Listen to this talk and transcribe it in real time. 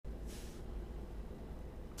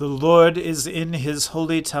The Lord is in his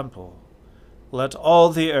holy temple. Let all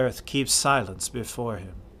the earth keep silence before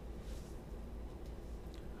him.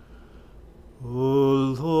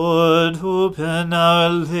 O Lord, open our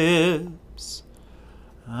lips,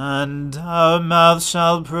 and our mouth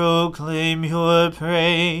shall proclaim your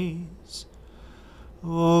praise.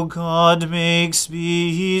 O God, make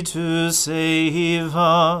speed to save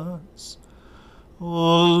us.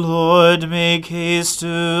 O Lord, make haste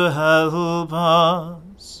to help us.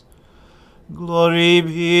 Glory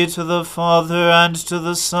be to the Father, and to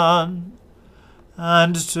the Son,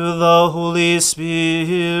 and to the Holy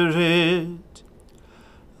Spirit,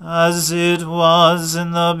 as it was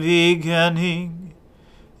in the beginning,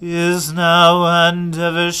 is now, and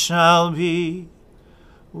ever shall be,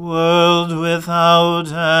 world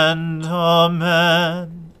without end.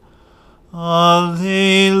 Amen.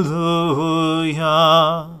 Alleluia.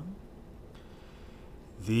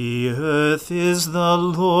 The earth is the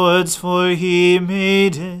Lord's, for he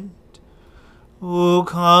made it. O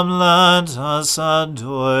come, let us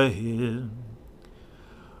adore him.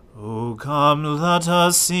 O come, let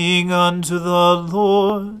us sing unto the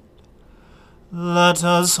Lord. Let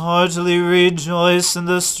us heartily rejoice in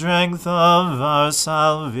the strength of our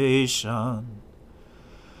salvation.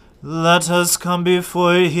 Let us come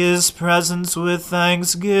before his presence with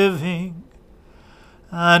thanksgiving,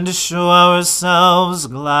 and show ourselves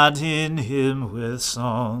glad in him with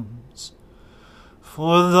songs.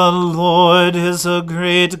 For the Lord is a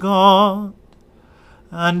great God,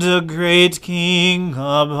 and a great King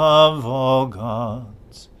above all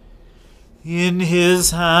gods. In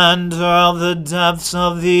his hand are the depths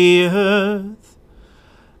of the earth,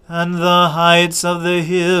 and the heights of the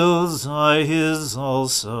hills are his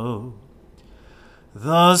also.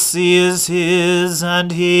 The sea is his,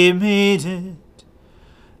 and he made it,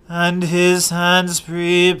 and his hands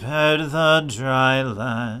prepared the dry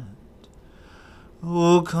land.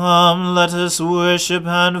 O come, let us worship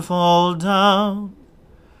and fall down,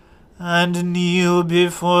 and kneel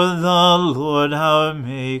before the Lord our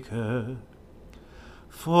Maker.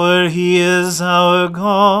 For he is our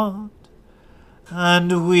God,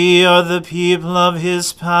 and we are the people of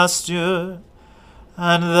his pasture,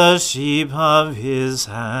 and the sheep of his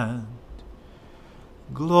hand.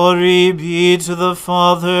 Glory be to the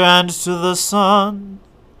Father, and to the Son,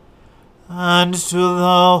 and to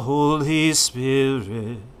the Holy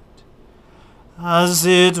Spirit, as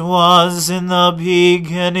it was in the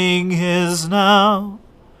beginning, is now,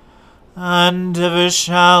 and ever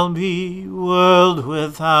shall be, world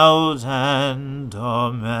without end.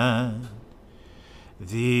 Amen.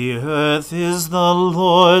 The earth is the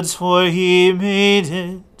Lord's, for he made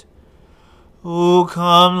it. O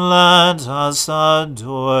come, let us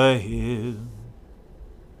adore him.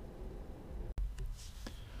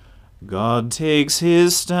 God takes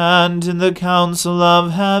his stand in the council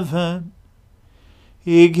of heaven.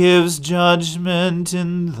 He gives judgment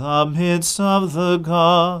in the midst of the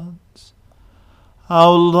gods.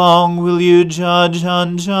 How long will you judge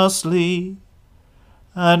unjustly,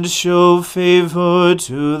 and show favor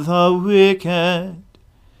to the wicked?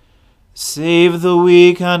 Save the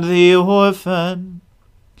weak and the orphan.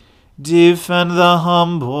 Defend the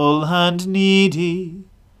humble and needy.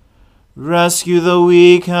 Rescue the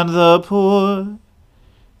weak and the poor.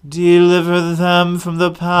 Deliver them from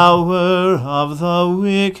the power of the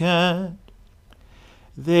wicked.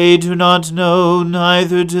 They do not know,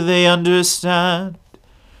 neither do they understand.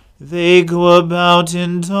 They go about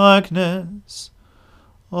in darkness.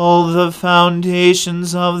 All the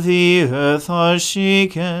foundations of the earth are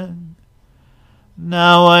shaken.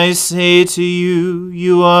 Now I say to you,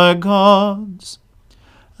 you are gods,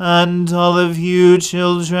 and all of you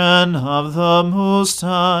children of the Most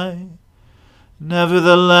High.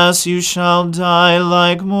 Nevertheless you shall die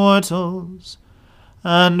like mortals,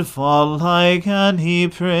 and fall like any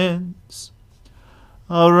prince.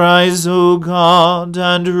 Arise, O God,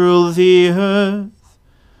 and rule the earth,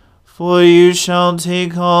 for you shall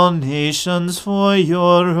take all nations for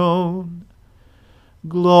your own.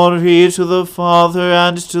 Glory to the Father,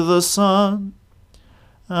 and to the Son,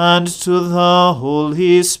 and to the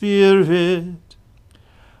Holy Spirit,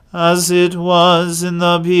 as it was in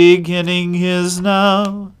the beginning, is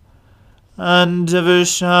now, and ever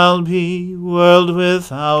shall be, world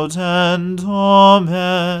without end.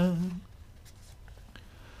 Amen.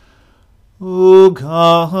 O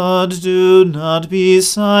God, do not be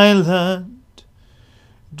silent.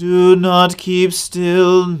 Do not keep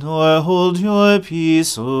still, nor hold your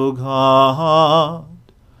peace, O God.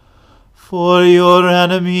 For your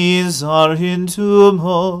enemies are in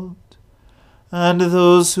tumult, and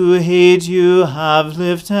those who hate you have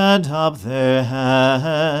lifted up their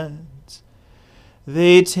heads.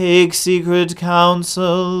 They take secret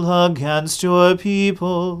counsel against your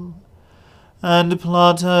people, and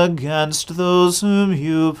plot against those whom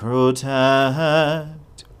you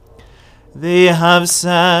protect. They have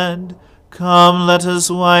said, "Come, let us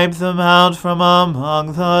wipe them out from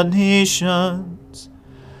among the nations.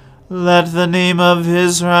 Let the name of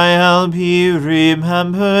Israel be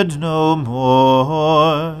remembered no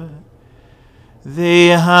more." They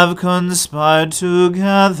have conspired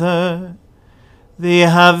together. They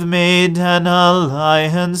have made an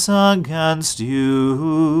alliance against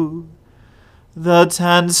you. The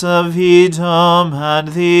tents of Edom and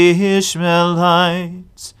the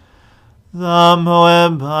Ishmaelites, the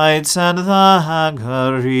Moabites and the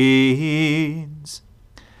Hagarenes,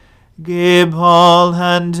 Gebal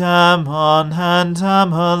and Ammon and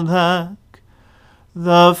Amalek,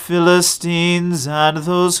 the Philistines and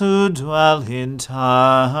those who dwell in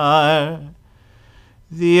Tyre.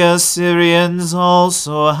 The Assyrians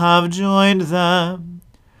also have joined them,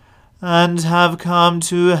 and have come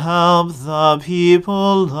to help the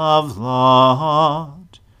people of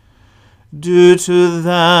Lot. Do to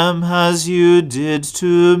them as you did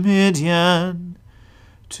to Midian,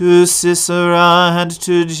 to Sisera and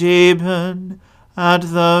to Jabin at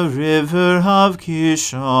the river of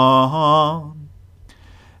Kishon.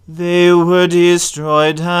 They were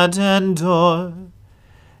destroyed at Endor.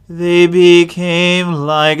 They became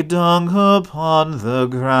like dung upon the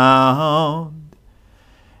ground.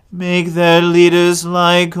 Make their leaders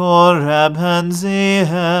like Oreb and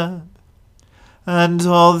Zeheb, and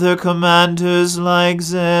all their commanders like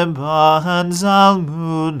Zebah and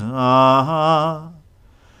Zalmunna,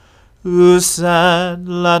 who said,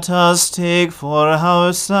 "Let us take for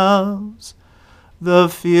ourselves the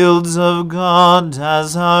fields of God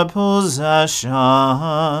as our possession."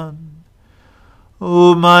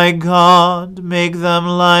 O my God, make them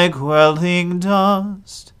like whirling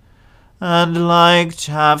dust, and like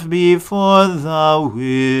chaff before the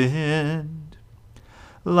wind,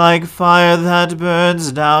 like fire that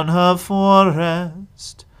burns down a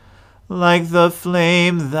forest, like the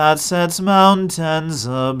flame that sets mountains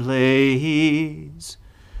ablaze.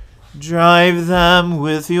 Drive them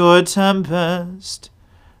with your tempest,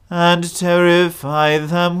 and terrify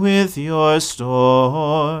them with your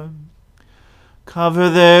storm. Cover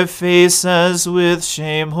their faces with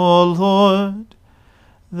shame, O Lord,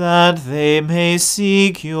 that they may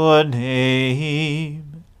seek your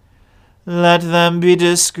name. Let them be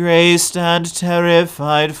disgraced and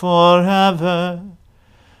terrified forever.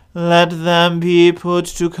 Let them be put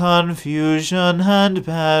to confusion and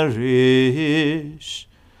perish.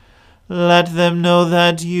 Let them know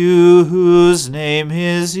that you, whose name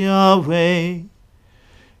is Yahweh,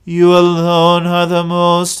 you alone are the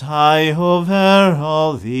Most High over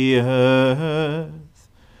all the earth.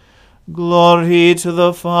 Glory to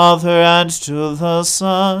the Father and to the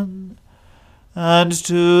Son and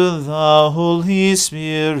to the Holy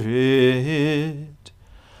Spirit,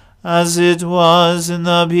 as it was in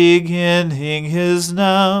the beginning, is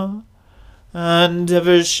now, and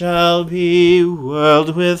ever shall be,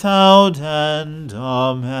 world without end.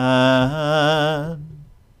 Amen.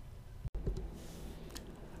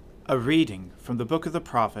 A reading from the book of the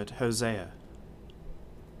prophet Hosea.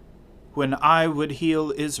 When I would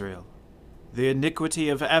heal Israel, the iniquity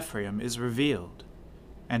of Ephraim is revealed,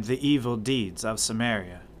 and the evil deeds of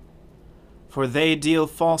Samaria. For they deal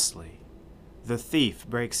falsely, the thief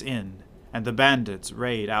breaks in, and the bandits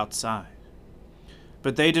raid outside.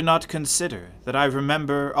 But they do not consider that I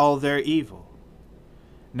remember all their evil.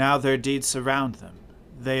 Now their deeds surround them,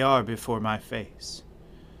 they are before my face.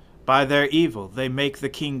 By their evil they make the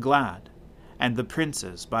king glad, and the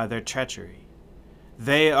princes by their treachery.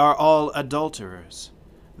 They are all adulterers,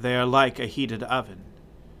 they are like a heated oven,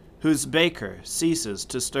 whose baker ceases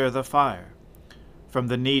to stir the fire, from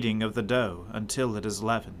the kneading of the dough until it is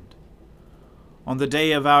leavened. On the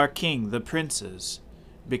day of our king the princes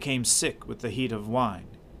became sick with the heat of wine.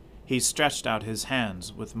 He stretched out his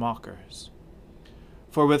hands with mockers.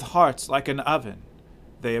 For with hearts like an oven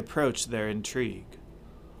they approach their intrigue.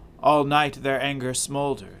 All night their anger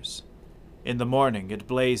smolders. In the morning it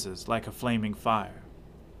blazes like a flaming fire.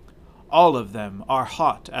 All of them are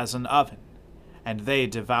hot as an oven, and they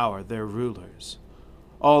devour their rulers.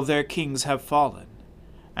 All their kings have fallen,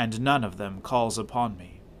 and none of them calls upon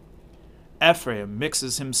me. Ephraim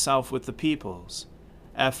mixes himself with the peoples.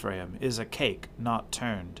 Ephraim is a cake not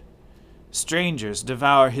turned. Strangers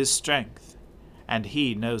devour his strength, and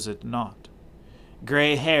he knows it not.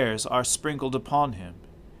 Gray hairs are sprinkled upon him,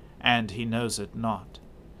 and he knows it not.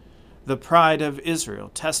 The pride of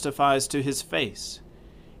Israel testifies to his face,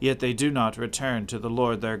 yet they do not return to the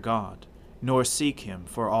Lord their God, nor seek him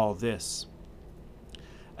for all this.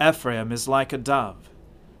 Ephraim is like a dove,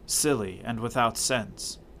 silly and without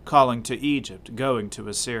sense, calling to Egypt, going to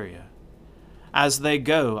Assyria. As they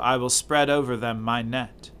go, I will spread over them my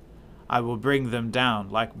net. I will bring them down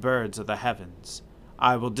like birds of the heavens.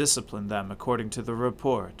 I will discipline them according to the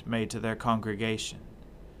report made to their congregation.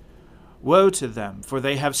 Woe to them, for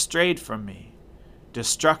they have strayed from me.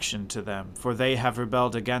 Destruction to them, for they have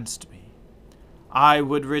rebelled against me. I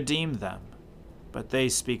would redeem them, but they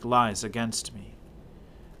speak lies against me.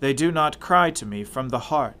 They do not cry to me from the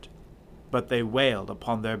heart, but they wail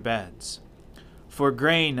upon their beds. For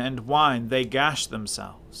grain and wine they gash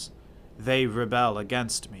themselves. They rebel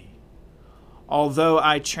against me. Although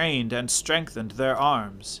I trained and strengthened their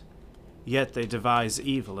arms, yet they devise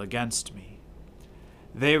evil against me.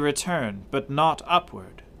 They return, but not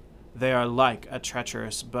upward. They are like a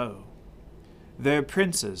treacherous bow. Their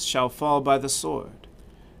princes shall fall by the sword,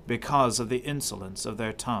 because of the insolence of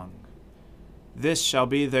their tongue. This shall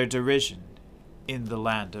be their derision in the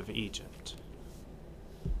land of Egypt.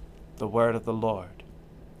 The word of the Lord.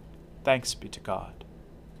 Thanks be to God.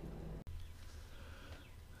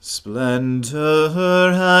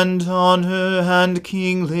 Splendor and honor and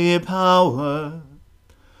kingly power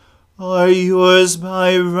are yours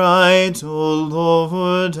by right, O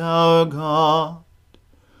Lord our God.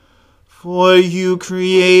 For you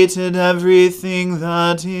created everything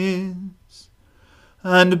that is,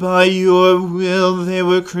 and by your will they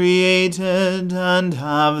were created and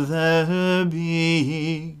have their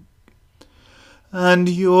being. And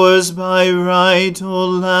yours by right, O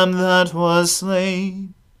Lamb that was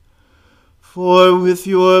slain, for with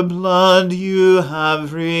your blood you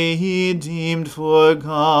have redeemed for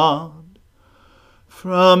God,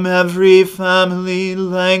 from every family,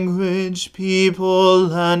 language,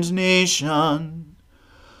 people, and nation,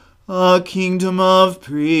 a kingdom of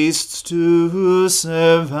priests to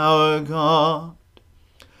serve our God.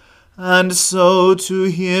 And so to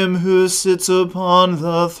him who sits upon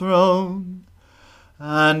the throne,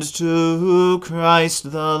 and to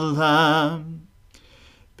Christ the Lamb,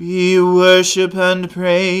 be worship and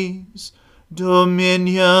praise,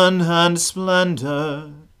 dominion and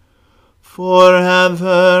splendor,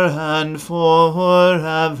 forever and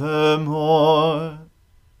forevermore.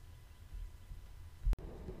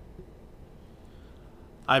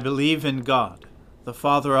 I believe in God, the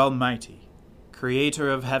Father Almighty, creator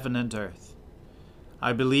of heaven and earth.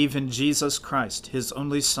 I believe in Jesus Christ, his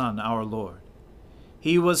only Son, our Lord.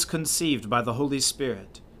 He was conceived by the Holy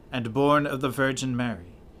Spirit and born of the Virgin Mary.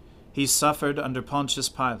 He suffered under Pontius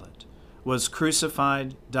Pilate, was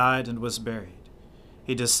crucified, died, and was buried.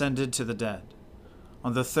 He descended to the dead.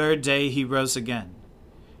 On the third day he rose again.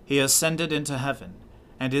 He ascended into heaven,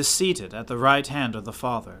 and is seated at the right hand of the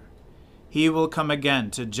Father. He will come again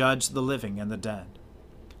to judge the living and the dead.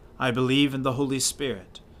 I believe in the Holy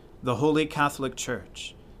Spirit, the Holy Catholic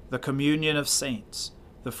Church, the communion of saints,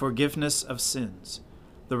 the forgiveness of sins,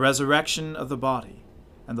 the resurrection of the body,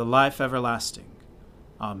 and the life everlasting.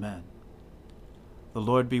 Amen. The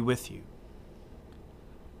Lord be with you.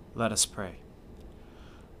 Let us pray.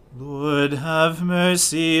 Lord, have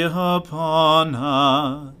mercy upon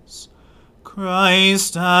us.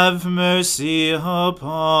 Christ, have mercy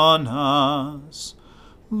upon us.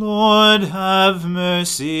 Lord, have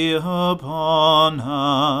mercy upon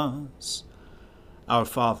us. Our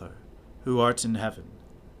Father, who art in heaven,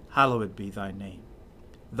 hallowed be thy name.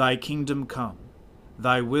 Thy kingdom come,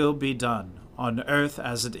 thy will be done, on earth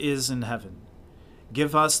as it is in heaven.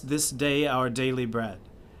 Give us this day our daily bread,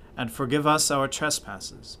 and forgive us our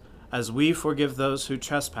trespasses, as we forgive those who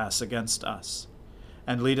trespass against us.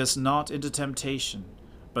 And lead us not into temptation,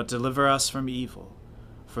 but deliver us from evil.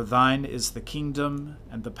 For thine is the kingdom,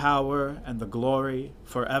 and the power, and the glory,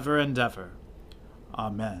 forever and ever.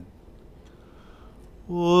 Amen.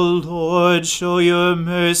 O Lord, show your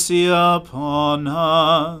mercy upon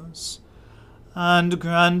us, and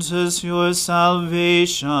grant us your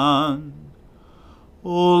salvation.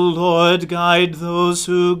 O Lord, guide those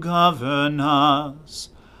who govern us,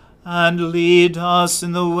 and lead us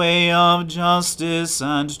in the way of justice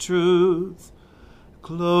and truth.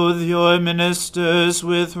 Clothe your ministers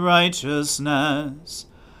with righteousness,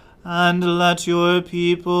 and let your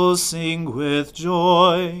people sing with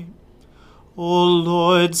joy. O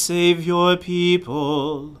Lord, save your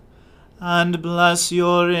people, and bless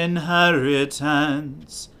your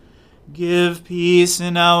inheritance. Give peace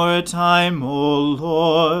in our time, O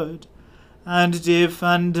Lord, and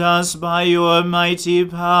defend us by your mighty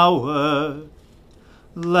power.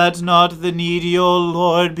 Let not the needy, O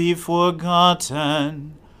Lord, be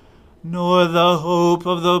forgotten, nor the hope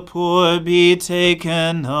of the poor be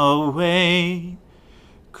taken away.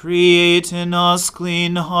 Create in us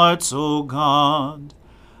clean hearts, O God,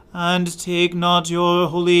 and take not your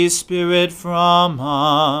Holy Spirit from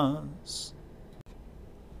us.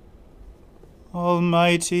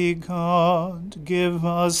 Almighty God, give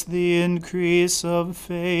us the increase of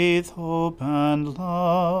faith, hope, and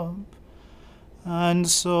love, and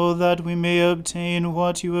so that we may obtain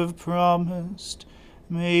what you have promised,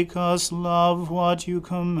 make us love what you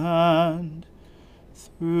command.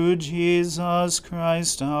 Through Jesus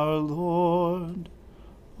Christ our Lord.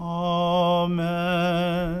 Amen.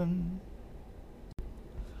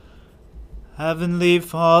 Heavenly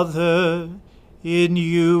Father, in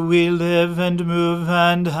you we live and move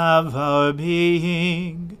and have our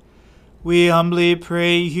being. We humbly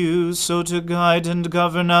pray you so to guide and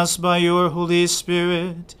govern us by your Holy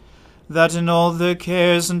Spirit, that in all the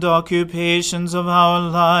cares and occupations of our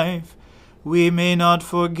life we may not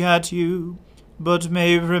forget you, but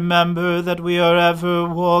may remember that we are ever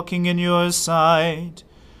walking in your sight.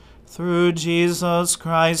 Through Jesus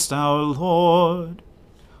Christ our Lord.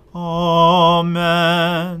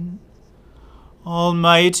 Amen.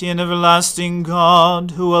 Almighty and everlasting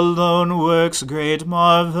God, who alone works great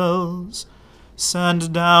marvels,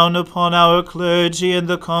 send down upon our clergy and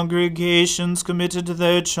the congregations committed to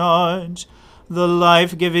their charge the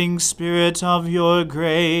life-giving Spirit of your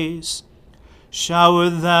grace. Shower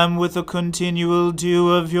them with the continual dew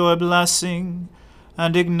of your blessing,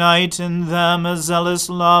 and ignite in them a zealous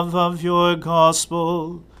love of your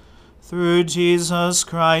gospel. Through Jesus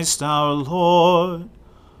Christ our Lord.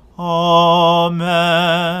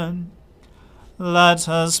 Amen. Let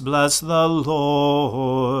us bless the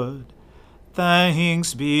Lord.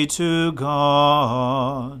 Thanks be to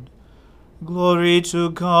God. Glory to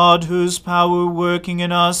God, whose power working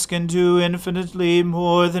in us can do infinitely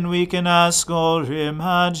more than we can ask or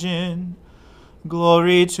imagine.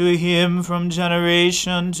 Glory to him from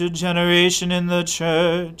generation to generation in the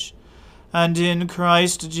church, and in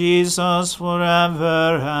Christ Jesus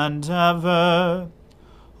forever and ever.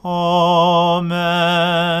 Amen.